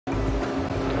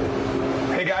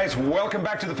guys, welcome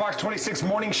back to the Fox 26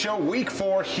 Morning Show, Week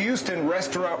 4, Houston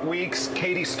Restaurant Weeks.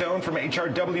 Katie Stone from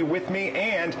HRW with me,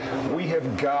 and we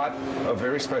have got a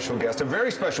very special guest, a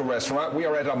very special restaurant. We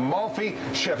are at Amalfi.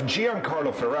 Chef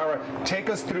Giancarlo Ferrara, take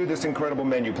us through this incredible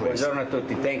menu, please. Buongiorno a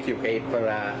tutti. Thank you, Kate, for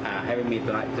having me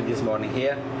this morning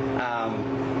here.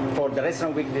 For the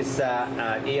restaurant week this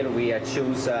year, we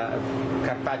choose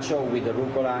carpaccio with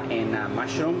rucola and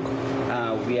mushroom.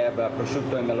 We have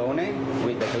prosciutto e melone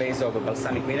with a glaze of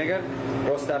balsamic vinegar,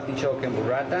 roast artichoke and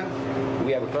burrata.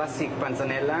 We have a classic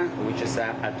panzanella, which is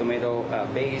a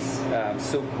tomato-based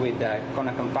soup with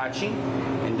conna campacci.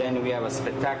 And then we have a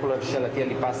spectacular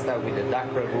gelatielli pasta with a duck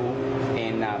ragu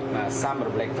and summer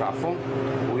black truffle.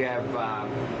 We have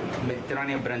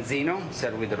Mediterranean branzino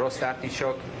served with roast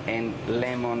artichoke and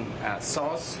lemon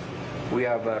sauce. We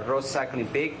have a roast suckling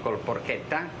pig called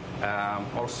porchetta.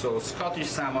 Also Scottish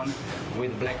salmon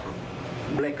with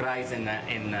black rice and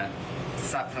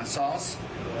saffron sauce.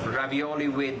 Ravioli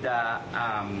with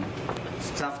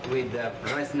stuffed with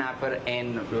red snapper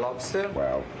and lobster.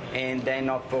 Wow. And then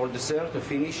for dessert to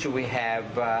finish, we have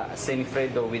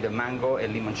semifreddo with a mango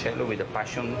and limoncello with a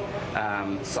passion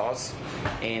sauce.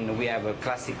 And we have a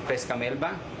classic pesca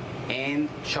melba and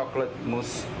chocolate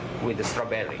mousse with the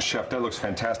strawberry. Chef, that looks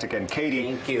fantastic. And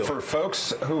Katie, thank you. For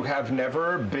folks who have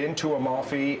never been to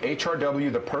Amalfi,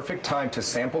 HRW, the perfect time to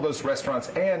sample those restaurants,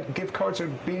 and gift cards are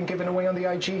being given away on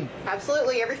the IG.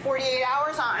 Absolutely. Every 48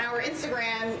 hours on our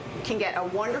Instagram, you can get a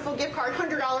wonderful gift card,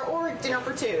 $100 or dinner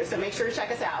for two. So make sure to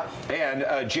check us out. And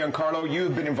Giancarlo,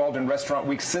 you've been involved in Restaurant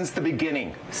Week since the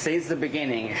beginning. Since the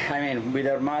beginning. I mean, with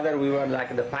our mother, we were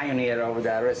like the pioneer of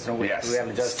the Restaurant Week. Yes, we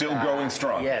have just, still going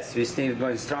strong. Yes, we're still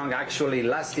going strong. Actually,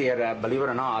 last year, believe it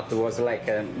or not, was like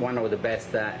one of the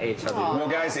best HRW. Well,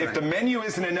 guys, if the menu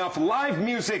isn't enough, live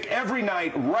music every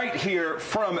night right here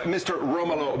from Mr.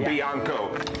 Romolo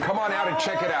Bianco. Come on out and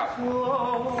check it out.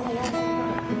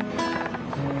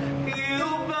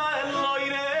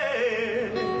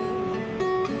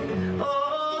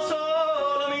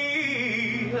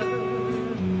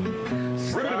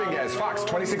 Ruben Dominguez, Fox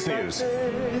 26 News.